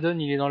 ce Madden,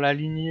 il est dans la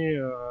lignée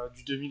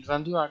du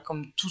 2022, hein,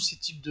 comme tous ces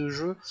types de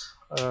jeux.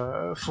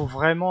 Faut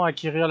vraiment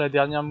acquérir la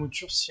dernière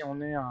mouture si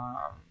on est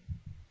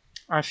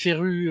un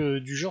féru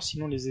du genre,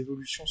 sinon les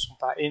évolutions sont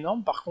pas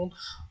énormes. Par contre,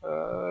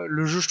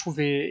 le jeu, je trouve,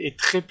 est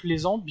très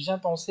plaisant, bien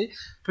pensé.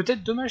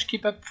 Peut-être dommage qu'il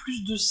n'y ait pas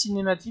plus de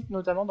cinématiques,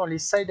 notamment dans les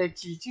side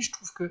activities. Je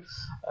trouve que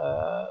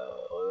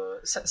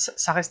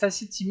ça reste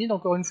assez timide.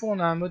 Encore une fois, on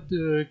a un mode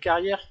de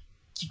carrière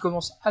qui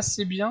commence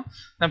assez bien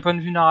d'un point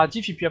de vue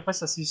narratif, et puis après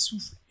ça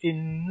s'essouffle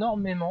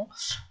énormément.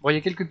 Bon, il y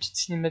a quelques petites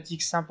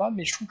cinématiques sympas,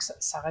 mais je trouve que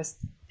ça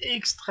reste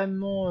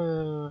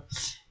extrêmement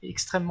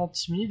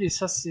timide, et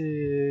ça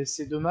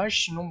c'est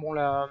dommage. Sinon bon,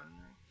 la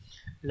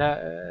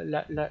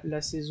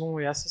saison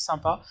est assez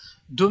sympa.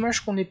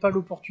 Dommage qu'on n'ait pas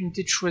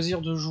l'opportunité de choisir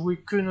de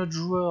jouer que notre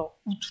joueur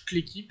ou toute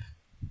l'équipe.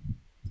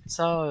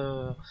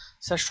 Ça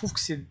je trouve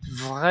que c'est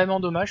vraiment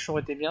dommage. Ça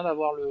aurait été bien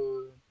d'avoir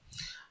le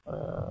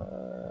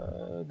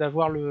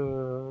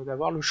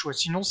choix.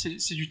 Sinon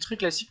c'est du très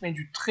classique, mais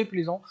du très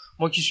plaisant.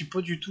 Moi qui suis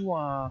pas du tout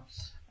un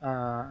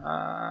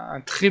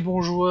très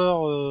bon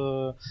joueur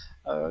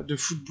de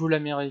football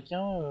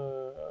américain,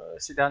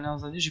 ces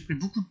dernières années, j'ai pris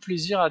beaucoup de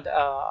plaisir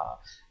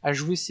à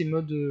jouer ces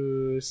modes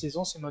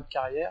saison, ces modes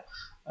carrière,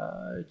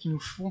 qui nous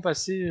font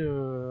passer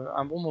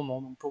un bon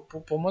moment. Donc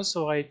pour moi,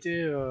 ça aura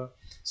été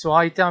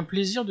un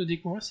plaisir de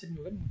découvrir cette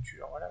nouvelle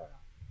mouture. Voilà.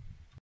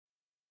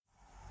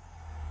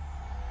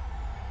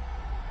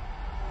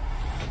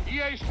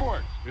 EA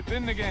Sports, it's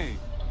in the game.